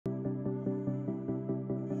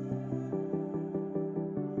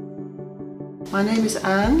My name is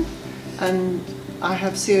Anne and I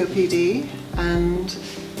have COPD, and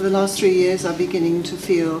for the last 3 years I'm beginning to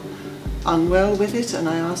feel unwell with it, and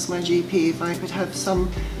I asked my GP if I could have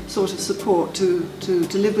some sort of support to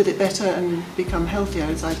live with it better and become healthier,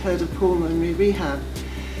 as I'd heard of pulmonary rehab.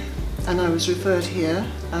 And I was referred here,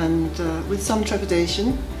 and with some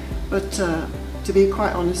trepidation, but to be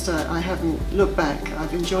quite honest, I haven't looked back.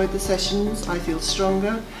 I've enjoyed the sessions, I feel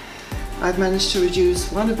stronger. I've managed to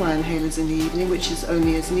reduce one of my inhalers in the evening, which is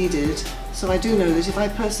only as needed. So I do know that if I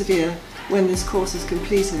persevere when this course is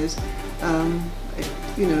completed,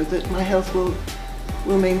 that my health will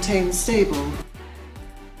maintain stable.